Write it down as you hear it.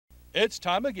It's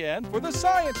time again for the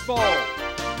Science Bowl.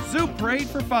 Zoo Parade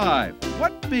for 5.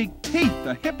 What big teeth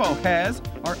the hippo has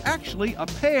are actually a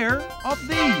pair of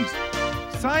these.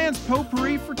 Science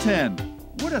Potpourri for 10.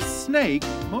 Would a snake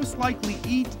most likely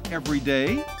eat every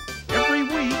day? Every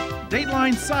week,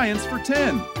 Dateline Science for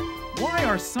 10. Why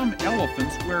are some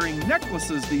elephants wearing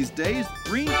necklaces these days?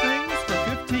 Green things for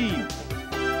 15.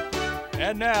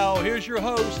 And now, here's your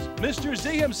host, Mr.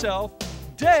 Z himself,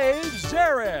 Dave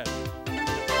Zarin.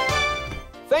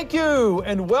 Thank you,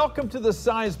 and welcome to the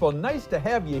Science Bowl. Nice to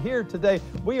have you here today.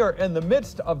 We are in the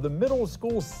midst of the middle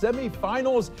school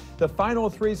semifinals, the final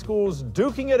three schools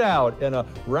duking it out in a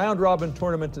round-robin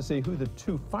tournament to see who the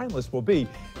two finalists will be,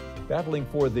 battling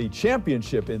for the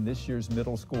championship in this year's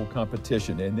middle school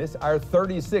competition. And this our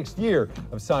 36th year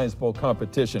of Science Bowl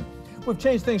competition. We've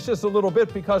changed things just a little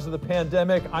bit because of the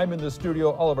pandemic. I'm in the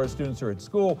studio. All of our students are at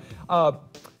school.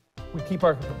 We keep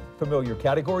our familiar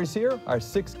categories here, our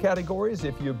 6 categories.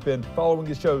 If you've been following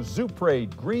the show, Zoo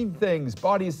Parade, Green Things,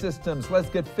 Body Systems, Let's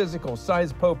Get Physical,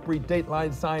 Science Potpourri,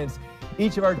 Dateline Science.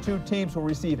 Each of our 2 teams will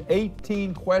receive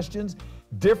 18 questions,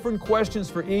 different questions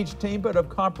for each team, but of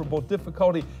comparable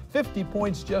difficulty. 50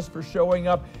 points just for showing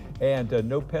up, and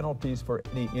no penalties for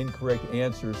any incorrect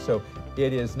answers. So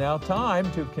it is now time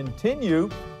to continue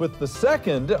with the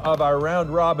second of our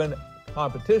round-robin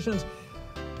competitions.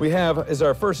 We have, as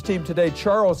our first team today,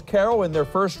 Charles Carroll. In their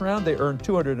first round, they earned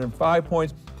 205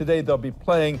 points. Today, they'll be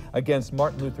playing against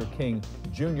Martin Luther King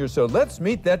Jr. So let's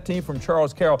meet that team from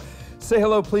Charles Carroll. Say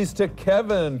hello, please, to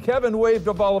Kevin. Kevin waved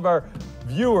of all of our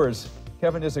viewers.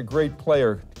 Kevin is a great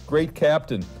player, great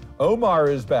captain. Omar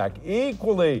is back,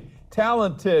 equally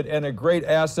talented and a great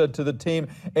asset to the team.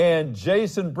 And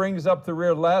Jason brings up the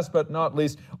rear last but not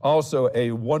least, also a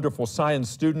wonderful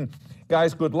science student.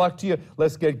 Guys, good luck to you.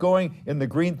 Let's get going in the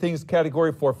Green Things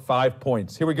category for 5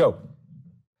 points. Here we go.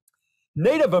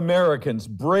 Native Americans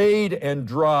braid and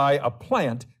dry a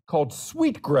plant called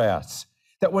sweetgrass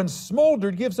that when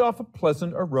smoldered gives off a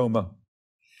pleasant aroma.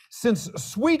 Since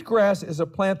sweetgrass is a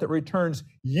plant that returns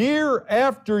year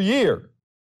after year,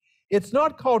 it's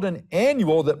not called an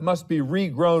annual that must be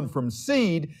regrown from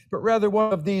seed, but rather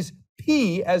one of these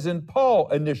P as in Paul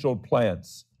initialed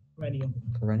plants. Perennial.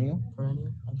 Perennial?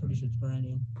 Perennial? I'm pretty sure it's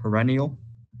perennial. Perennial?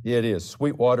 It is.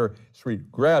 Sweet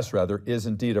grass, is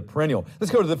indeed a perennial.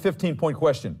 Let's go to the 15-point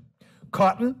question.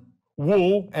 Cotton,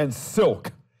 wool, and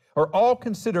silk are all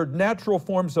considered natural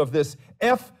forms of this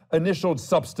F-initialed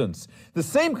substance. The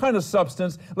same kind of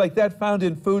substance like that found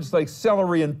in foods like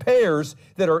celery and pears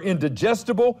that are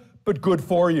indigestible but good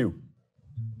for you.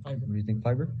 Fiber. What do you think,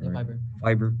 fiber? Yeah, fiber.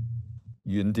 Fiber.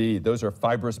 Indeed, those are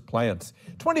fibrous plants.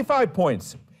 25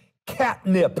 points.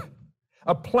 Catnip,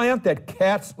 a plant that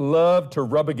cats love to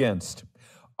rub against,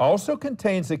 also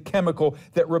contains a chemical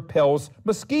that repels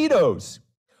mosquitoes.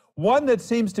 One that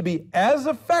seems to be as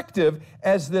effective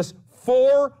as this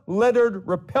 4-lettered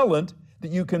repellent that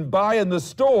you can buy in the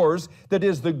stores that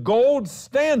is the gold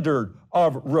standard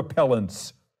of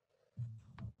repellents.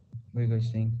 What are you guys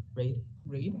saying? Raid.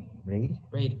 Raid? Raid?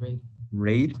 Raid. Raid.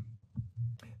 Raid?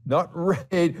 Not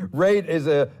raid. Raid is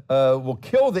will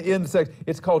kill the insects.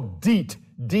 It's called DEET.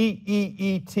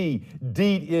 D-E-E-T.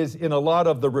 DEET is in a lot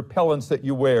of the repellents that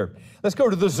you wear. Let's go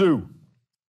to the zoo.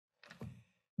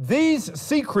 These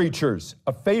sea creatures,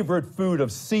 a favorite food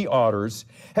of sea otters,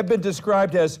 have been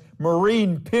described as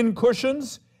marine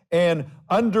pincushions and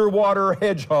underwater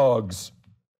hedgehogs.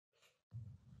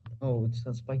 Oh, it's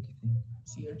that spiky thing.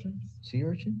 Sea urchins? Sea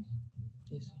urchins?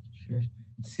 Yes. Sure.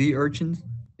 Sea urchins?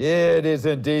 It is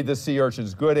indeed the sea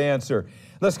urchins. Good answer.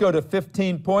 Let's go to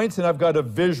 15 points, and I've got a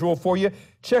visual for you.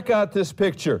 Check out this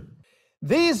picture.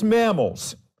 These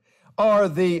mammals are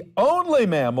the only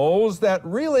mammals that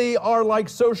really are like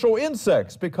social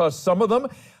insects because some of them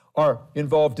are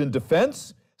involved in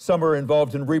defense, some are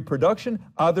involved in reproduction,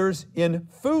 others in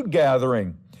food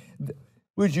gathering.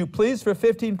 Would you please, for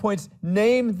 15 points,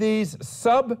 name these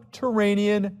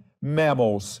subterranean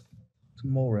mammals? It's a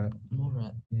mole rat. Mole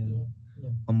rat. Yeah. Yeah.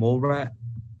 A mole rat?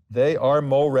 They are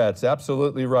mole rats,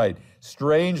 absolutely right.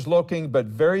 Strange looking, but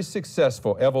very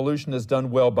successful. Evolution has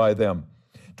done well by them.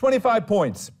 25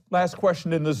 points. Last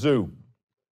question in the zoo.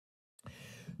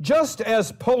 Just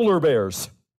as polar bears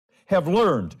have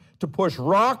learned to push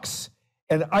rocks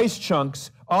and ice chunks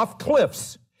off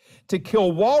cliffs to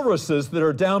kill walruses that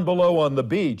are down below on the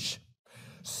beach,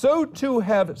 so too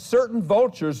have certain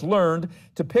vultures learned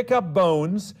to pick up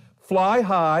bones, fly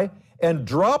high, and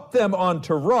drop them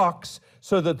onto rocks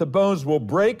so that the bones will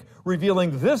break,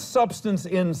 revealing this substance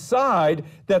inside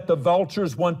that the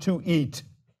vultures want to eat.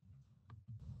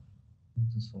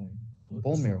 What's this like?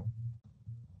 Bone marrow.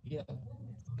 Yeah.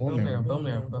 Bone marrow. Bone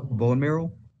marrow. Bone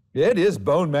marrow? It is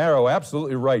bone marrow,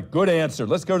 absolutely right. Good answer.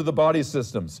 Let's go to the body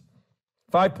systems.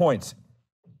 5 points.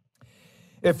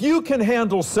 If you can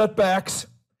handle setbacks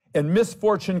and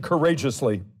misfortune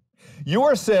courageously, you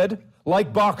are said,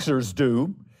 like boxers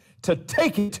do, to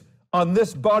take it on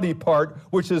this body part,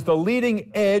 which is the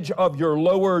leading edge of your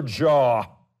lower jaw.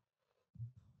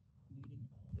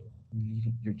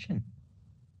 Your chin.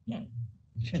 Yeah.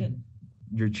 Chin.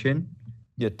 Your chin?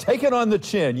 You take it on the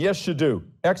chin. Yes, you do.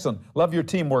 Excellent. Love your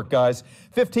teamwork, guys.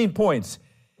 15 points.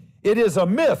 It is a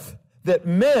myth that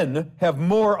men have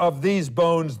more of these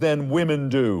bones than women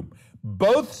do.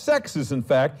 Both sexes, in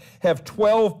fact, have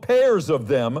 12 pairs of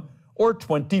them, or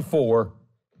 24.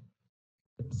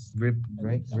 Rib,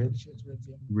 right? Ribs?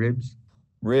 Ribs?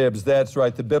 Ribs, that's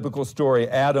right. The biblical story,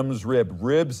 Adam's rib.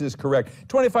 Ribs is correct.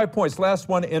 25 points. Last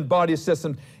one in body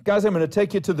system. Guys, I'm going to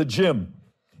take you to the gym.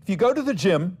 If you go to the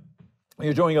gym,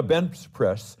 you're doing a bench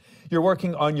press, you're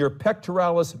working on your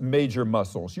pectoralis major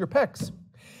muscles, your pecs.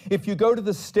 If you go to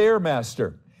the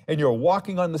Stairmaster and you're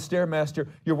walking on the Stairmaster,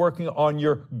 you're working on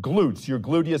your glutes, your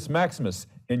gluteus maximus,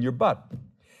 and your butt.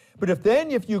 But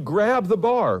if you grab the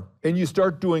bar and you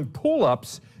start doing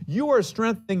pull-ups, you are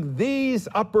strengthening these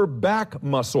upper back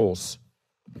muscles.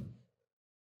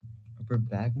 Upper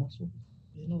back muscle?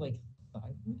 You know, like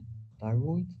thyroid?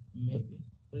 Thyroid? Maybe.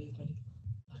 What do you think?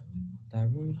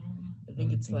 Thyroid? I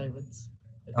think it's thyroids.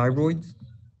 Thyroids?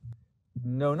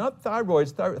 No, not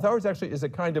thyroids. Thyroids actually is a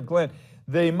kind of gland.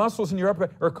 The muscles in your upper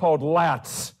back are called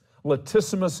lats.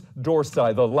 Latissimus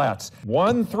dorsi, the lats.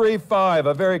 1, 3, 5,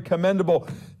 a very commendable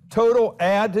total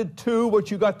added to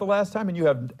what you got the last time, and you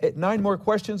have 9 more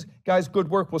questions. Guys, good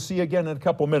work. We'll see you again in a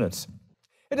couple minutes.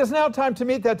 It is now time to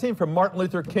meet that team from Martin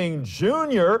Luther King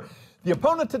Jr. The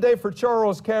opponent today for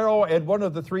Charles Carroll and one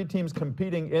of the 3 teams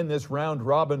competing in this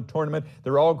round-robin tournament.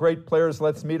 They're all great players.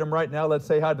 Let's meet them right now. Let's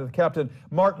say hi to the captain,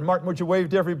 Martin. Martin, would you wave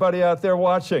to everybody out there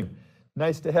watching?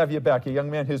 Nice to have you back, a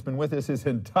young man who's been with us his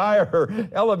entire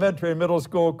elementary and middle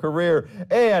school career.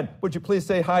 And would you please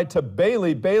say hi to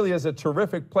Bailey? Bailey is a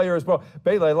terrific player as well.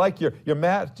 Bailey, I like your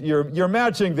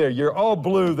matching there. You're all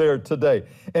blue there today.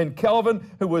 And Kelvin,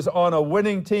 who was on a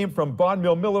winning team from Bond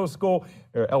Mill Middle School,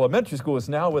 or elementary school, is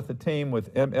now with the team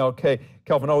with MLK.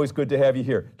 Kelvin, always good to have you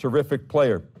here. Terrific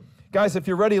player. Guys, if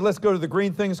you're ready, let's go to the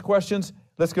Green Things questions.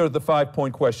 Let's go to the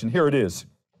 5-point question. Here it is.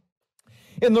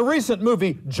 In the recent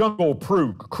movie Jungle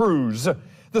Cruise,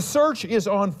 the search is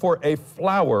on for a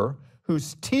flower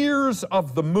whose tears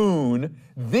of the moon,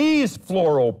 these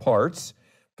floral parts,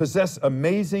 possess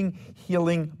amazing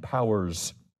healing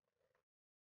powers.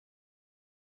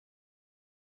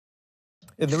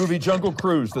 In the movie Jungle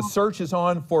Cruise, the search is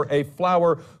on for a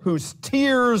flower whose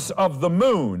tears of the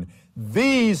moon,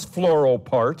 these floral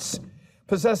parts,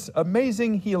 possess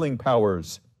amazing healing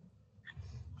powers.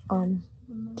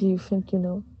 Do you think you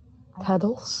know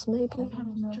petals, maybe?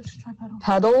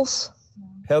 Petals?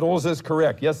 Petals is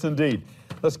correct. Yes, indeed.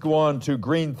 Let's go on to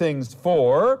Green Things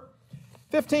for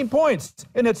 15 points,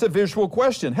 and it's a visual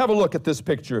question. Have a look at this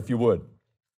picture, if you would.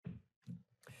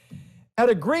 At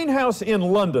a greenhouse in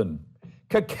London,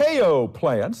 cacao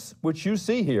plants, which you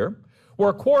see here,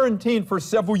 were quarantined for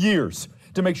several years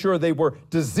to make sure they were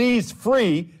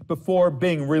disease-free before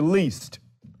being released,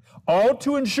 all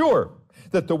to ensure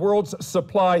that the world's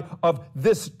supply of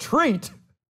this treat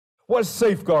was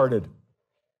safeguarded.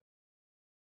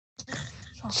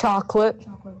 Chocolate.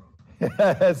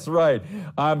 That's right.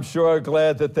 I'm sure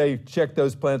glad that they checked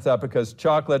those plants out because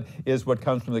chocolate is what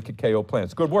comes from the cacao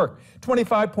plants. Good work.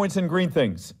 25 points in Green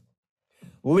Things.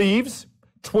 Leaves,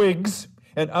 twigs,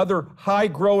 and other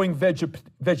high-growing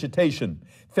vegetation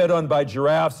fed on by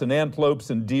giraffes and antelopes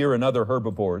and deer and other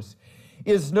herbivores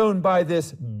is known by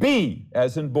this B,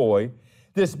 as in boy,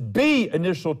 this B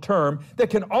initial term that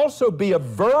can also be a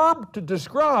verb to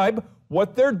describe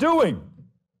what they're doing.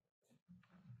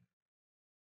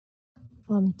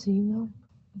 Do you know?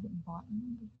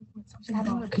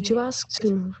 Could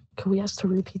we ask to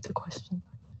repeat the question?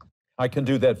 I can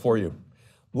do that for you.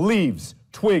 Leaves,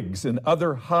 twigs, and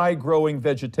other high-growing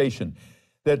vegetation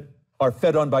that are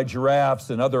fed on by giraffes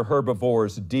and other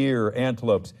herbivores, deer,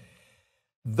 antelopes.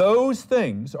 Those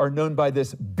things are known by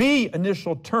this B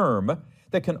initial term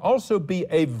that can also be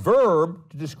a verb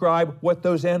to describe what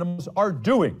those animals are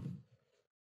doing.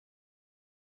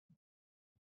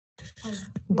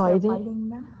 Biting?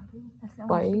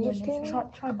 Biting?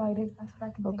 Try biting. That's what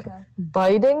I can think of.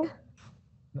 Biting?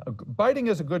 Biting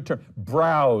is a good term.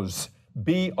 Browse,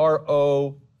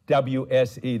 B-R-O-W-S-E.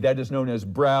 That is known as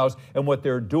browse. And what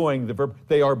they're doing, the verb,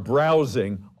 they are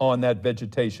browsing on that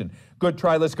vegetation. Good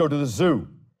try. Let's go to the zoo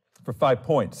for 5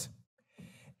 points.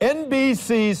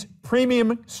 NBC's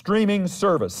premium streaming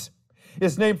service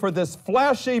is named for this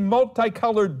flashy,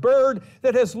 multicolored bird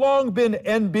that has long been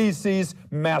NBC's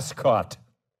mascot?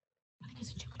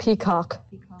 Peacock.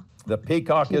 The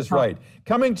peacock is right.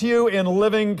 Coming to you in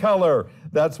living color.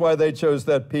 That's why they chose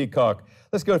that peacock.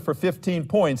 Let's go for 15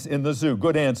 points in the zoo.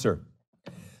 Good answer.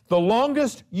 The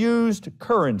longest used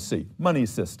currency, money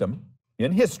system,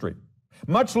 in history,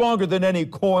 much longer than any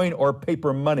coin or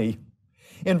paper money,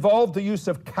 involved the use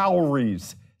of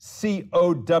cowries, C-O-W-R-I-E-S,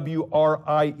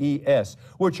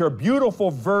 which are beautiful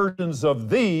versions of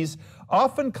these,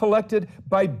 often collected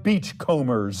by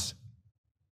beachcombers.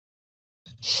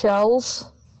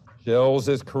 Shells. Shells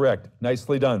is correct.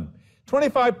 Nicely done.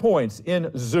 25 points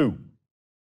in zoo.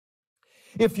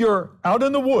 If you're out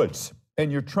in the woods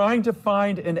and you're trying to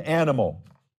find an animal,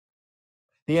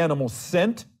 the animal's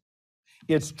scent,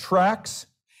 its tracks,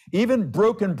 even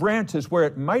broken branches where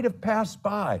it might have passed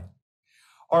by,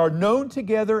 are known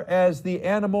together as the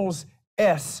animal's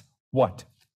S what?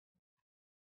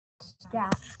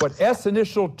 Scat. What S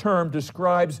initial term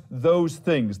describes those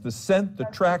things, the scent, the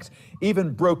tracks,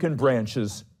 even broken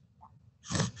branches?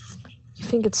 You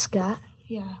think it's scat?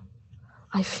 Yeah.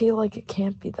 I feel like it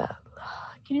can't be that.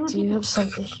 Can you Do repeat? you have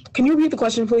something? Can you repeat the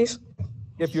question, please?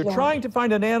 If you're Yeah. trying to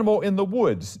find an animal in the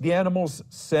woods, the animal's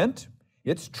scent,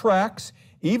 its tracks,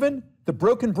 even the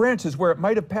broken branches where it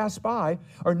might have passed by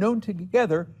are known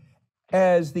together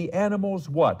as the animal's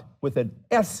what? With an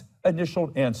S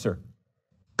initial answer.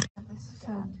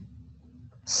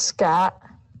 Scat.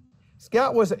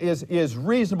 Scat is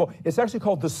reasonable. It's actually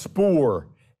called the spoor.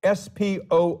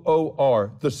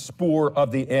 S-P-O-O-R, the spoor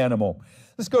of the animal.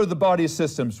 Let's go to the body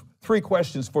systems. 3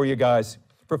 questions for you guys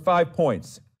for 5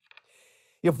 points.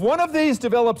 If one of these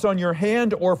develops on your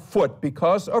hand or foot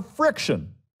because of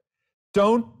friction,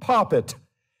 don't pop it,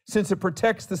 since it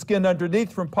protects the skin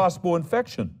underneath from possible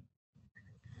infection.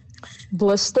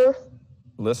 Blister.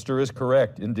 Blister is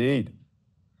correct, indeed.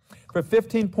 For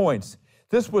 15 points,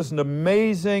 this was an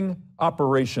amazing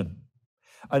operation.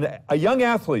 A young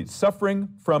athlete suffering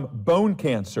from bone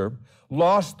cancer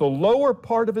lost the lower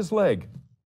part of his leg.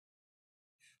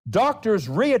 Doctors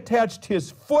reattached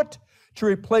his foot to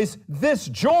replace this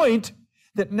joint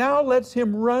that now lets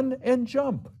him run and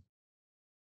jump.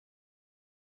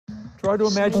 Try to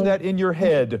imagine that in your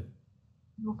head.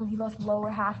 Because he lost the lower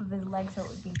half of his leg, so it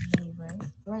would be knee, right?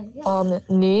 Right. Yeah.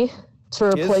 Knee to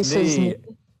replace his knee.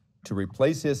 To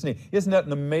replace his knee. Isn't that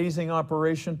an amazing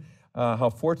operation? How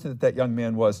fortunate that young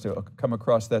man was to come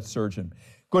across that surgeon.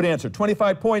 Good answer.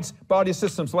 25 points. Body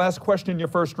systems. Last question in your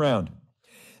first round.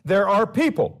 There are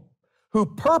people who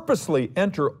purposely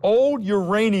enter old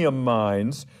uranium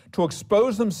mines to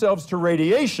expose themselves to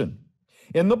radiation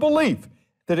in the belief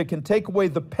that it can take away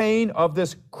the pain of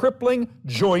this crippling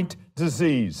joint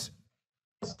disease.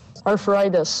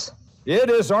 Arthritis.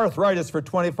 It is arthritis for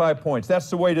 25 points. That's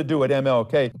the way to do it,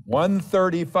 MLK.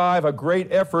 135, a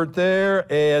great effort there,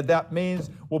 and that means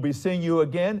we'll be seeing you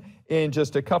again in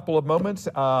just a couple of moments,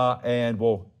 and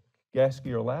we'll ask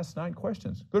you your last 9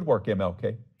 questions. Good work,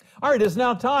 MLK. All right, it's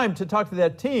now time to talk to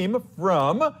that team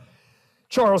from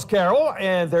Charles Carroll,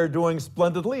 and they're doing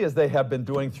splendidly as they have been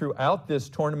doing throughout this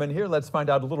tournament here. Let's find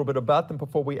out a little bit about them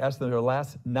before we ask them their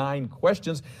last 9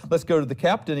 questions. Let's go to the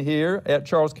captain here at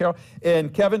Charles Carroll.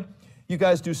 And Kevin, you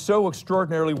guys do so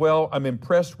extraordinarily well. I'm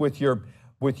impressed with your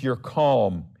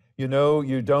calm. You know,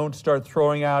 you don't start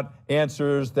throwing out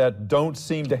answers that don't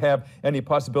seem to have any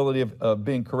possibility of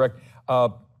being correct.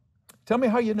 Tell me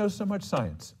how you know so much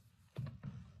science.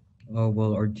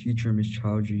 Well, our teacher, Miss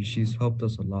Chowdhury, she's helped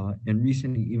us a lot. And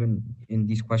recently, even in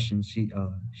these questions,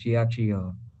 she actually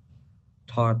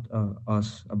taught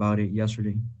us about it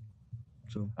yesterday.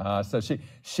 So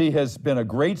she has been a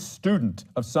great student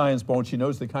of Science Bowl, and she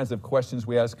knows the kinds of questions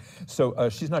we ask. So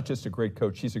she's not just a great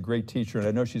coach, she's a great teacher, and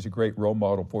I know she's a great role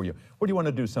model for you. What do you want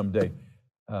to do someday?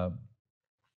 I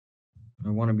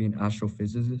want to be an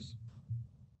astrophysicist.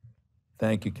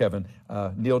 Thank you, Kevin.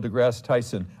 Neil deGrasse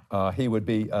Tyson, he would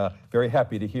be very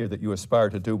happy to hear that you aspire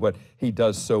to do what he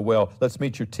does so well. Let's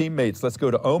meet your teammates. Let's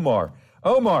go to Omar.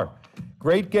 Omar,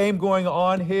 great game going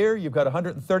on here. You've got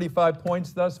 135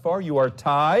 points thus far. You are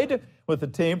tied with the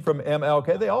team from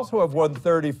MLK. They also have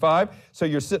 135, so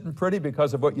you're sitting pretty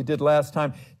because of what you did last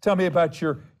time. Tell me about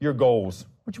your goals.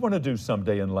 What you want to do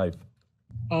someday in life?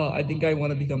 I think I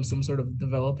want to become some sort of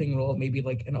developing role, maybe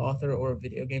like an author or a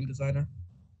video game designer.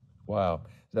 Wow.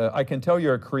 I can tell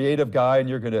you're a creative guy, and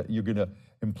you're gonna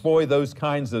employ those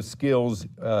kinds of skills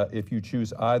if you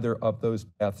choose either of those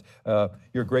paths.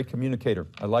 You're a great communicator.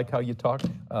 I like how you talk,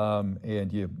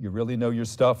 and you really know your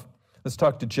stuff. Let's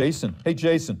talk to Jason. Hey,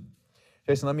 Jason.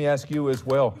 Jason, let me ask you as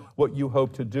well what you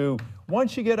hope to do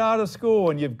once you get out of school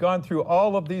and you've gone through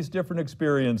all of these different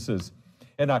experiences.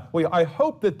 And I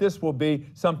hope that this will be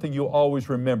something you'll always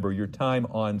remember, your time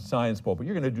on Science Bowl. But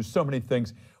you're going to do so many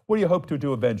things. What do you hope to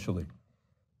do eventually?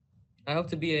 I hope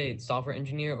to be a software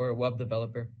engineer or a web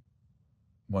developer.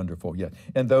 Wonderful, yeah.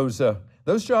 And those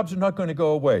jobs are not going to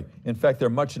go away. In fact, they're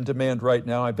much in demand right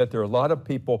now. I bet there are a lot of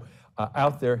people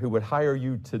out there who would hire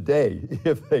you today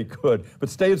if they could. But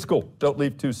stay in school. Don't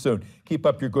leave too soon. Keep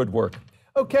up your good work.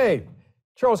 Okay,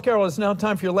 Charles Carroll, it's now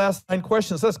time for your last 9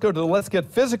 questions. Let's go to the Let's Get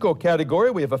Physical category.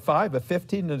 We have a 5, a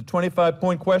 15, and a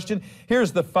 25-point question.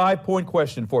 Here's the 5-point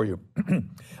question for you.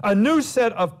 A new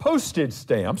set of postage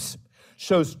stamps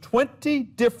shows 20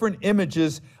 different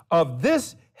images of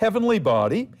this heavenly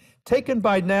body taken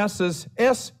by NASA's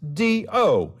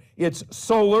SDO, its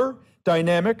Solar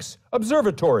Dynamics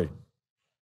Observatory.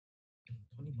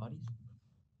 20 bodies?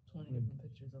 20 different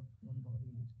pictures of one body.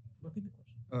 Repeat the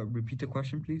question. Repeat the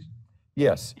question, please.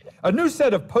 Yes. A new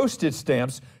set of postage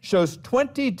stamps shows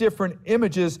 20 different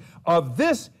images of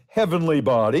this heavenly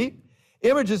body,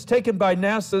 images taken by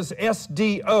NASA's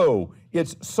SDO,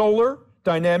 its Solar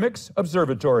Dynamics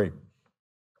Observatory.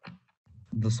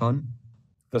 The sun.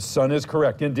 The sun is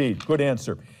correct, indeed. Good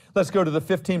answer. Let's go to the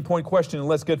 15-point question and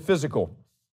let's get physical.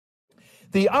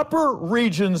 The upper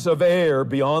regions of air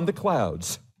beyond the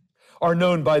clouds are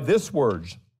known by this word,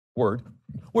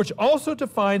 which also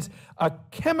defines a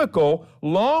chemical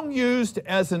long used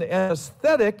as an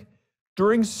anesthetic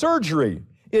during surgery.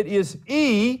 It is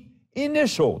E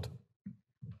initialed.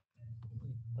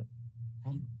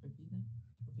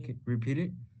 Repeat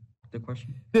it, the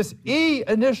question. This E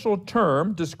initial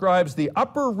term describes the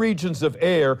upper regions of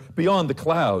air beyond the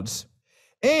clouds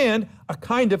and a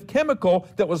kind of chemical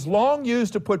that was long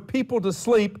used to put people to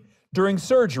sleep during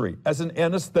surgery as an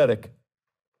anesthetic.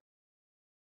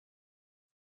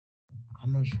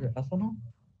 I'm not sure. Ethanol?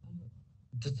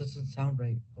 Just doesn't sound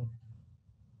right.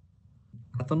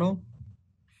 Ethanol?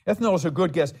 Ethanol is a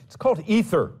good guess. It's called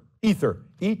ether. Ether.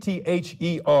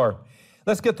 E-T-H-E-R.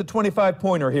 Let's get the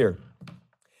 25-pointer here.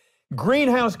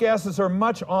 Greenhouse gases are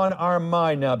much on our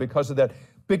mind now because of that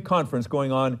big conference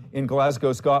going on in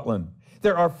Glasgow, Scotland.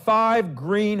 There are 5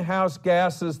 greenhouse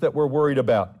gases that we're worried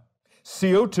about.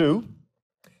 CO2,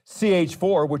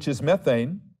 CH4, which is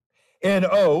methane,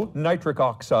 NO, nitric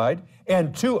oxide,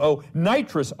 and 2O,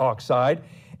 nitrous oxide,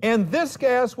 and this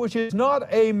gas, which is not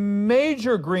a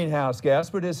major greenhouse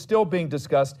gas, but is still being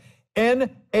discussed,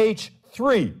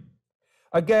 NH3,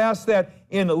 a gas that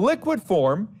in liquid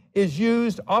form is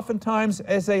used oftentimes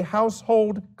as a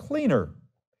household cleaner.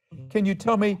 Can you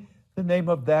tell me the name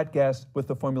of that gas with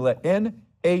the formula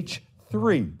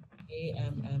NH3?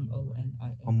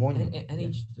 A-M-M-O-N-I-A. Ammonia.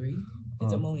 NH3?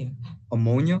 It's ammonia.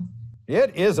 Ammonia?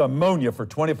 It is ammonia for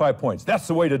 25 points. That's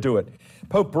the way to do it.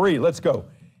 Potpourri, let's go.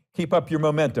 Keep up your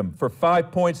momentum. For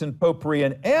 5 points in potpourri,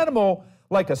 an animal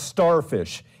like a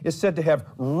starfish is said to have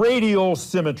radial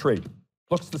symmetry.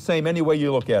 Looks the same any way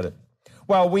you look at it.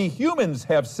 While we humans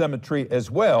have symmetry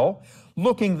as well,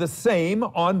 looking the same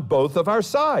on both of our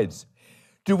sides.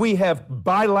 Do we have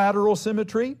bilateral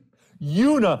symmetry,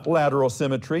 unilateral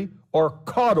symmetry, or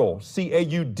caudal,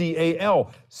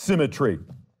 C-A-U-D-A-L, symmetry?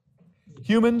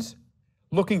 Humans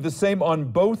looking the same on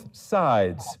both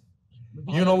sides.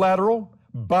 Unilateral,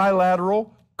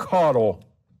 bilateral, caudal.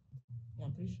 Yeah,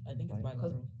 I'm pretty sure. I think it's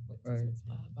bilateral. Right. It's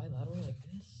bilateral like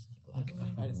this.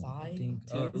 Bilateral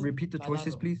side. Repeat the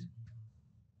choices, please.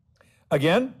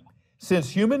 Again, since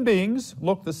human beings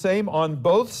look the same on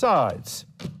both sides,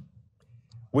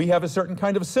 we have a certain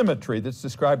kind of symmetry that's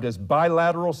described as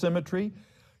bilateral symmetry,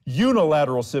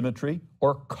 unilateral symmetry,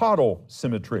 or caudal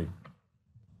symmetry.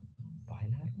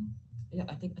 Yeah,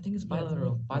 I think it's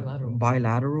bilateral. Bilateral.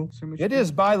 Bilateral symmetry? It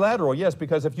is bilateral, yes,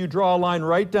 because if you draw a line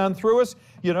right down through us,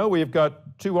 you know, we've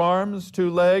got 2 arms, 2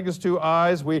 legs, 2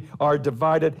 eyes. We are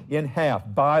divided in half.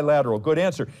 Bilateral. Good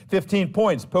answer. 15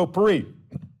 points. Potpourri.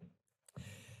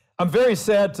 I'm very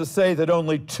sad to say that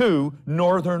only 2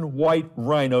 northern white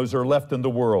rhinos are left in the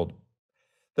world.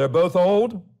 They're both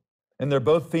old and they're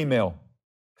both female.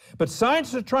 But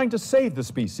scientists are trying to save the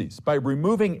species by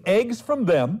removing eggs from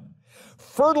them,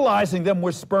 fertilizing them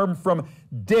with sperm from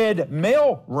dead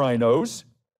male rhinos.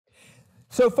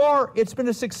 So far, it's been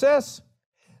a success.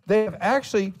 They have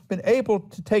actually been able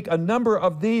to take a number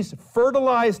of these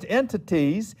fertilized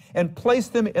entities and place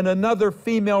them in another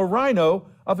female rhino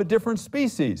of a different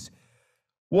species.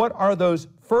 What are those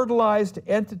fertilized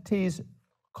entities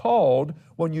called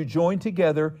when you join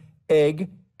together egg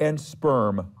and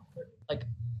sperm? Like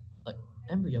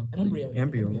embryo.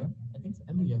 Embryo. I think it's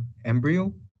embryo.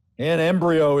 Embryo? And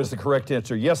embryo is the correct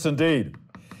answer. Yes, indeed.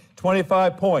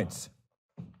 25 points.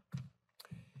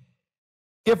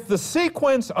 If the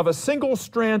sequence of a single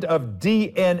strand of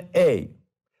DNA,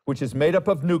 which is made up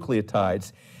of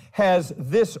nucleotides, has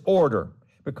this order,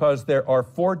 because there are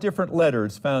 4 different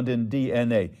letters found in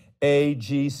DNA, A,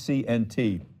 G, C, and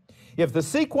T. If the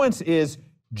sequence is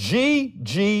G,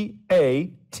 G,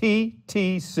 A, T,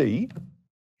 T, C,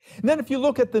 and then if you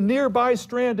look at the nearby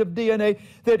strand of DNA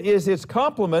that is its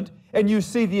complement, and you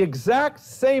see the exact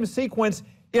same sequence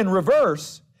in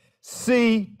reverse,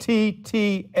 C, T,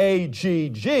 T, A, G,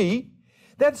 G,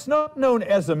 that's not known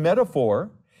as a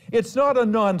metaphor. It's not a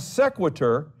non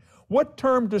sequitur. What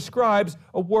term describes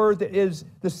a word that is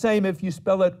the same if you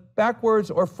spell it backwards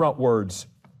or frontwards?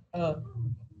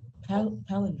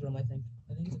 Palindrome, I think.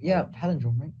 Yeah,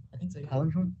 palindrome, right? I think so. Yeah.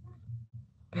 Palindrome?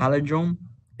 Palindrome?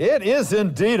 It is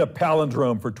indeed a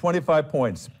palindrome for 25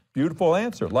 points. Beautiful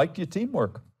answer. Liked your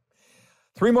teamwork.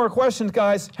 3 more questions,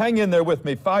 guys. Hang in there with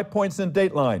me. 5 points in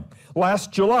Dateline.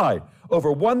 Last July, over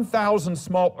 1,000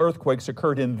 small earthquakes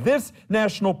occurred in this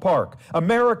national park,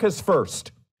 America's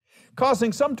first,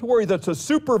 causing some to worry that a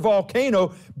super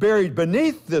volcano buried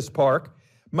beneath this park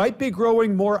might be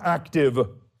growing more active.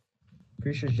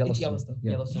 Pretty sure it's Yellowstone. It's Yellowstone.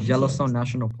 Yeah. Yellowstone. Yellowstone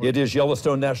National Park. It is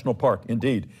Yellowstone National Park,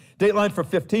 indeed. Dateline for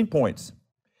 15 points.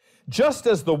 Just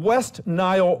as the West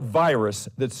Nile virus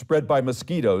that's spread by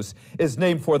mosquitoes is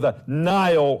named for the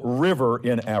Nile River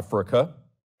in Africa,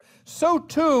 so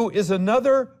too is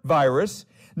another virus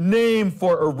named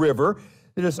for a river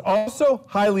that is also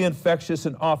highly infectious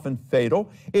and often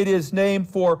fatal. It is named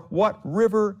for what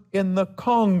river in the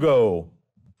Congo?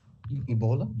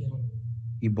 Ebola?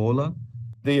 Ebola?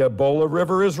 The Ebola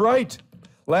River is right.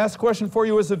 Last question for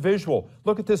you is a visual.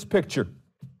 Look at this picture.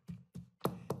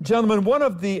 Gentlemen, one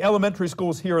of the elementary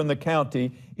schools here in the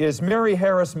county is Mary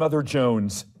Harris Mother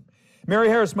Jones. Mary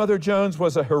Harris Mother Jones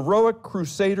was a heroic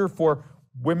crusader for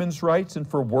women's rights and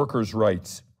for workers'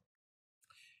 rights.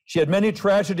 She had many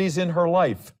tragedies in her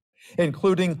life,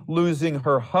 including losing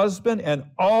her husband and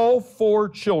all 4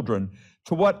 children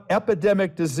to what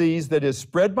epidemic disease that is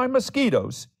spread by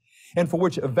mosquitoes, and for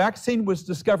which a vaccine was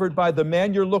discovered by the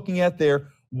man you're looking at there,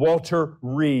 Walter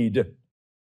Reed.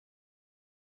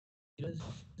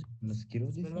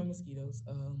 Mosquitoes? Spread by mosquitoes.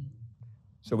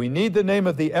 So we need the name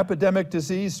of the epidemic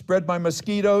disease spread by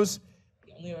mosquitoes.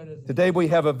 The only Today we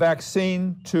have a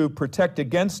vaccine to protect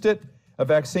against it, a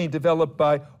vaccine developed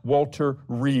by Walter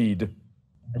Reed.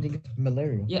 I think it's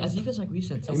malaria. Yeah, I think it's like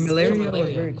recent. Malaria was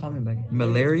very common back then.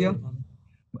 Malaria?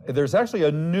 There's actually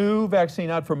a new vaccine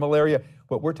out for malaria.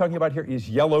 What we're talking about here is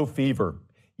yellow fever.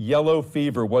 Yellow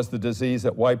fever was the disease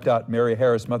that wiped out Mary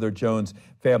Harris Mother Jones'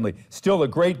 family. Still a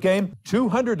great game,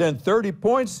 230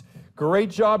 points. Great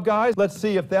job, guys. Let's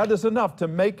see if that is enough to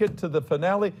make it to the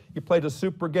finale. You played a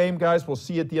super game, guys. We'll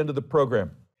see you at the end of the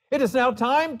program. It is now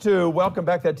time to welcome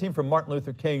back that team from Martin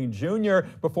Luther King Jr.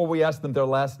 Before we ask them their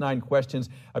last 9 questions,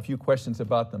 a few questions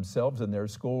about themselves and their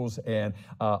schools. And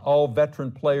all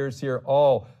veteran players here,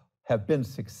 all have been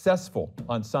successful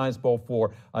on Science Bowl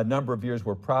for a number of years.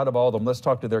 We're proud of all of them. Let's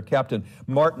talk to their captain,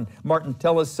 Martin. Martin,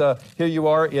 tell us, here you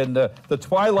are in the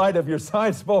twilight of your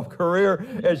Science Bowl career.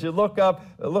 As you look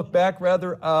back, what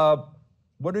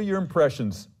are your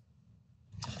impressions?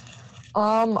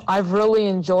 I've really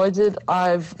enjoyed it.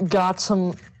 I've get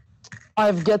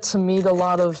to meet a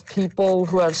lot of people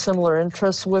who have similar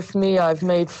interests with me. I've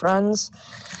made friends,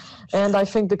 and I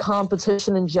think the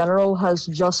competition in general has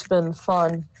just been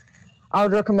fun. I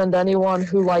would recommend anyone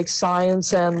who likes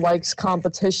science and likes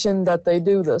competition that they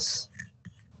do this.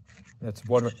 That's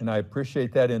wonderful, and I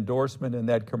appreciate that endorsement and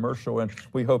that commercial, and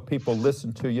we hope people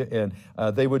listen to you, and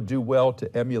they would do well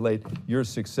to emulate your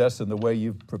success in the way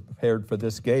you've prepared for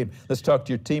this game. Let's talk to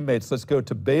your teammates. Let's go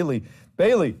to Bailey.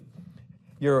 Bailey,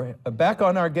 you're back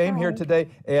on our game here today,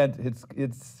 and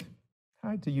it's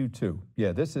hi to you too.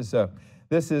 Yeah, this is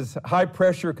high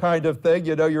pressure kind of thing.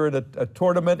 You know, you're in a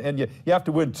tournament, and you have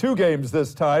to win 2 games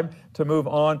this time to move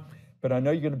on. But I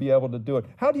know you're going to be able to do it.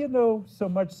 How do you know so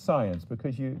much science?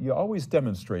 Because you always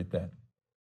demonstrate that.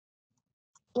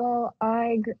 Well,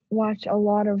 I watch a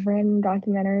lot of random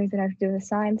documentaries that have to do with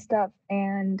science stuff,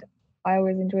 and I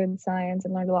always enjoyed science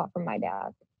and learned a lot from my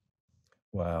dad.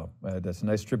 Wow, that's a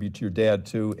nice tribute to your dad,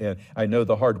 too. And I know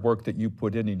the hard work that you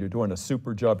put in, and you're doing a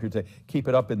super job here today. Keep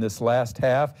it up in this last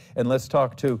half. And let's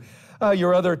talk to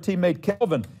your other teammate,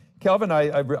 Kelvin. Kelvin, I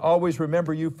always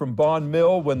remember you from Bond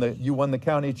Mill when you won the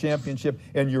county championship,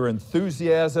 and your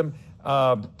enthusiasm.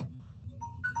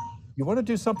 You want to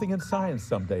do something in science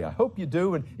someday. I hope you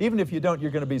do, and even if you don't,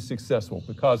 you're going to be successful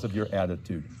because of your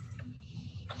attitude.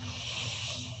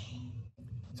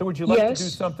 So would you like to do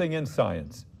something in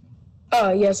science?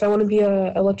 Yes, I want to be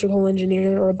an electrical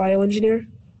engineer or a bioengineer.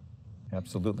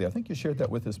 Absolutely. I think you shared that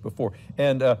with us before.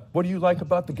 And what do you like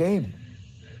about the game?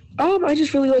 I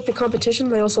just really like the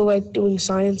competition. I also like doing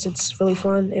science. It's really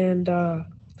fun, and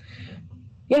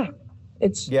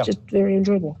it's just very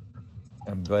enjoyable.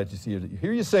 I'm glad to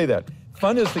hear you say that.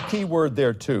 Fun is the key word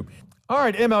there, too. All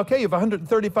right, MLK, you have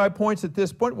 135 points at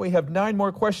this point. We have 9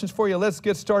 more questions for you. Let's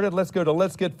get started. Let's go to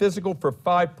Let's Get Physical for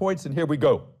 5 points, and here we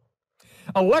go.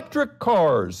 Electric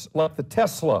cars, like the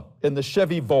Tesla and the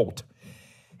Chevy Volt,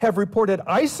 have reported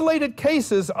isolated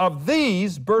cases of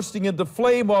these bursting into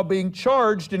flame while being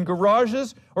charged in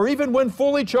garages or even when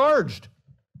fully charged.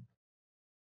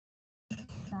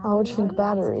 I would think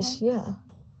batteries, yeah.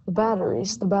 The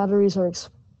batteries are,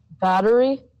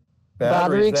 battery,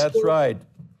 that's right.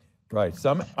 Right,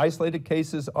 some isolated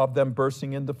cases of them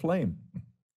bursting into flame.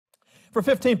 For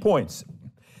 15 points,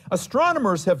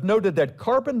 astronomers have noted that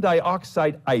carbon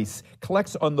dioxide ice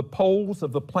collects on the poles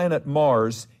of the planet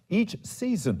Mars each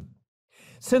season.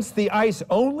 Since the ice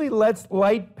only lets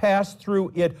light pass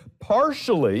through it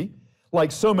partially,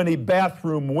 like so many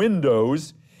bathroom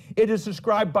windows, it is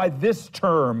described by this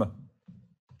term.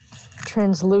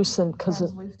 Translucent, because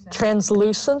it's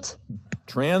translucent?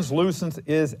 Translucent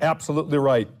is absolutely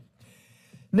right.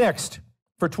 Next,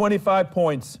 for 25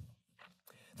 points,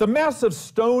 the massive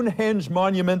Stonehenge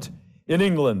monument in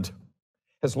England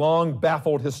has long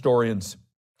baffled historians.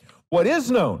 What is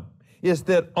known is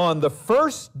that on the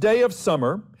first day of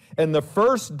summer and the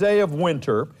first day of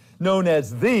winter, known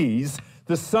as these,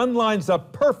 the sun lines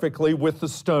up perfectly with the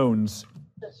stones.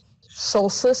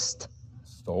 Solstice?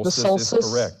 Solstice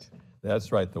is correct.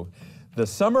 That's right. The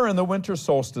summer and the winter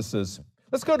solstices.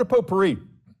 Let's go to potpourri.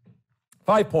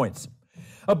 5 points.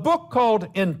 A book called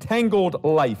Entangled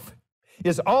Life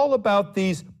is all about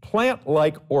these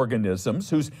plant-like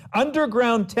organisms whose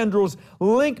underground tendrils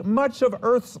link much of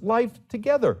Earth's life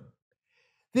together.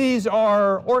 These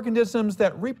are organisms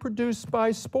that reproduce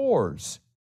by spores.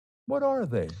 What are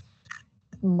they?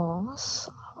 Moss?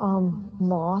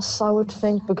 Moss, I would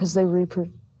think, because they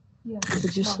reproduce. Yeah.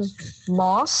 Did you say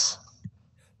moss?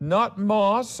 Not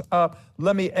moss.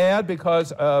 Let me add,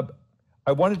 because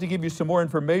I wanted to give you some more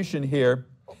information here.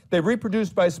 They reproduce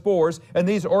by spores, and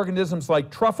these organisms, like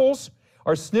truffles,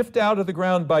 are sniffed out of the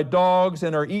ground by dogs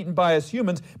and are eaten by us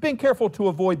humans, being careful to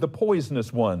avoid the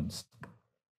poisonous ones.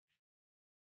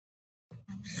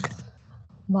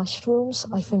 Mushrooms?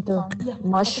 I think they're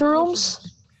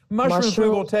mushrooms? Mushrooms we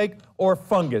will take, or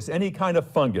fungus, any kind of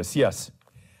fungus, yes.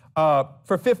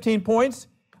 For 15 points,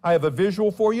 I have a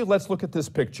visual for you. Let's look at this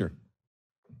picture.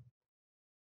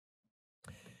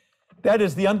 That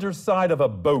is the underside of a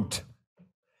boat.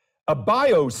 A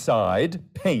biocide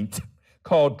paint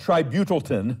called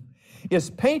tributyltin is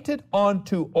painted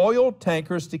onto oil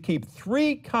tankers to keep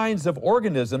 3 kinds of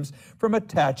organisms from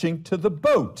attaching to the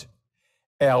boat: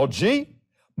 algae,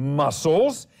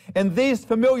 mussels, and these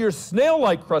familiar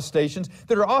snail-like crustaceans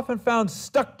that are often found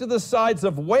stuck to the sides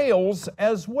of whales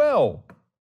as well.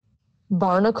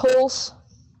 Barnacles?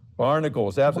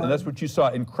 Barnacles, absolutely. And that's what you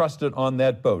saw encrusted on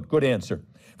that boat. Good answer.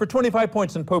 For 25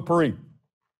 points in potpourri.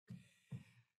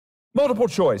 Multiple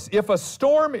choice. If a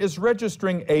storm is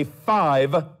registering a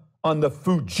 5 on the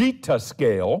Fujita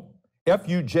scale,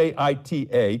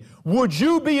 F-U-J-I-T-A, would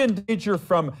you be in danger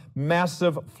from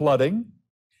massive flooding,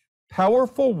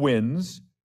 powerful winds,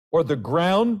 or the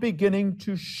ground beginning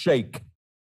to shake?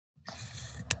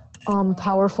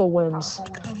 Powerful winds.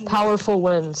 Powerful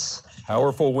winds.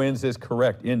 Powerful winds is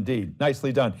correct, indeed.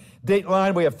 Nicely done.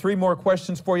 Dateline, we have 3 more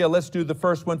questions for you. Let's do the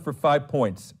first one for 5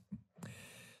 points.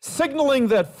 Signaling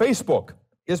that Facebook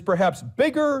is perhaps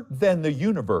bigger than the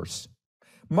universe,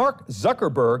 Mark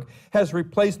Zuckerberg has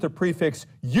replaced the prefix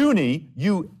uni,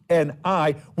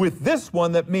 U-N-I, with this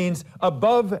one that means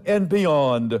above and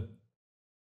beyond.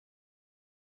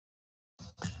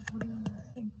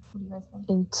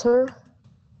 Inter.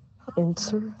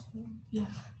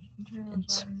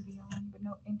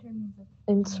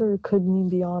 Inter could mean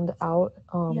beyond, out.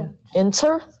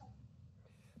 Inter?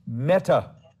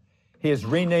 Meta. He has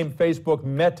renamed Facebook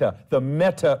Meta, the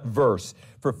metaverse.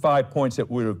 For 5 points it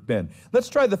would have been. Let's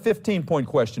try the 15-point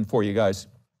question for you guys.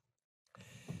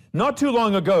 Not too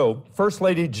long ago, First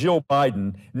Lady Jill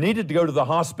Biden needed to go to the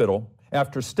hospital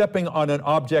after stepping on an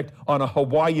object on a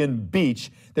Hawaiian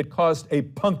beach that caused a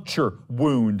puncture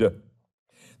wound.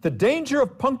 The danger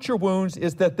of puncture wounds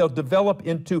is that they'll develop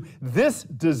into this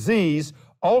disease,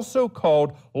 also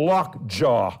called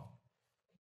lockjaw.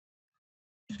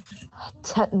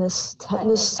 Tetanus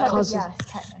causes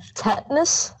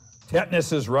tetanus?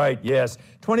 Tetanus is right, yes.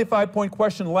 25-point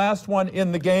question, last one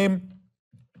in the game.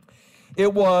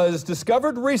 It was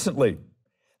discovered recently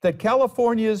that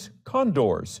California's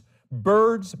condors,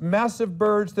 birds, massive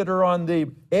birds that are on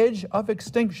the edge of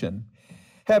extinction,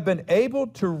 have been able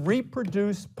to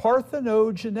reproduce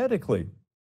parthenogenetically.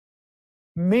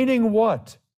 Meaning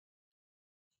what?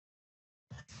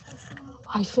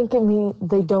 I think it means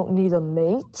they don't need a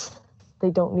mate.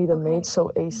 They don't need a mate,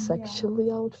 so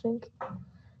asexually, I would think.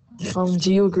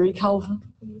 Do you agree, Calvin?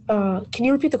 Can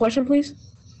you repeat the question, please?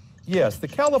 Yes, the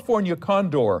California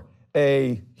condor,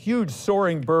 a huge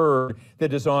soaring bird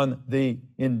that is on the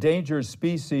endangered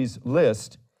species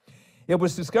list. It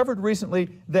was discovered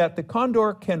recently that the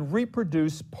condor can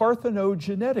reproduce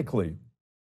parthenogenetically.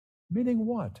 Meaning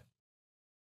what?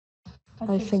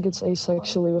 I think it's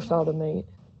asexually without a mate.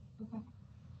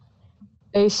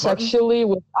 Asexually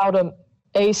without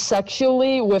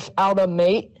a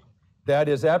mate. That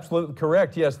is absolutely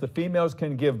correct. Yes, the females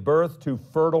can give birth to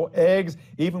fertile eggs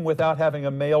even without having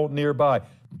a male nearby.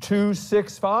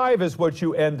 265 is what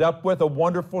you end up with, a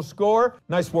wonderful score.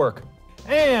 Nice work.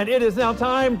 And it is now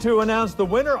time to announce the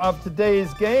winner of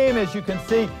today's game. As you can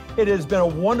see, it has been a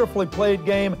wonderfully played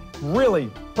game.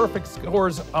 Really perfect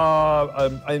scores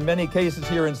in many cases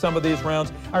here in some of these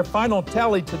rounds. Our final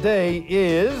tally today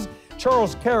is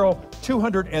Charles Carroll,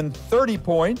 230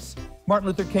 points. Martin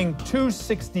Luther King,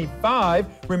 265.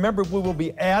 Remember, we will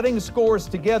be adding scores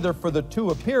together for the two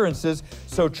appearances.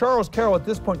 So Charles Carroll, at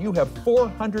this point, you have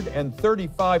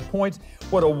 435 points.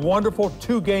 What a wonderful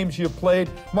 2 games you've played.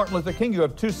 Martin Luther King, you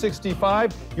have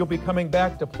 265. You'll be coming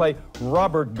back to play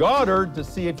Robert Goddard to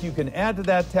see if you can add to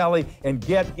that tally and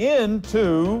get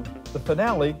into the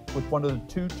finale with one of the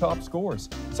 2 top scores.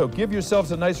 So give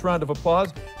yourselves a nice round of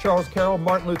applause. Charles Carroll,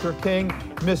 Martin Luther King,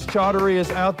 Miss Chaudhary is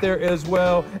out there as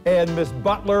well, and Miss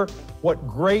Butler. What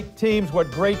great teams, what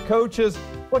great coaches,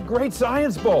 what great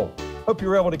Science Bowl. Hope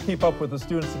you're able to keep up with the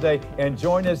students today and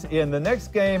join us in the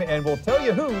next game, and we'll tell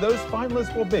you who those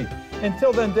finalists will be.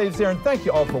 Until then, Dave Zarin, thank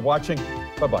you all for watching.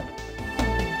 Bye-bye.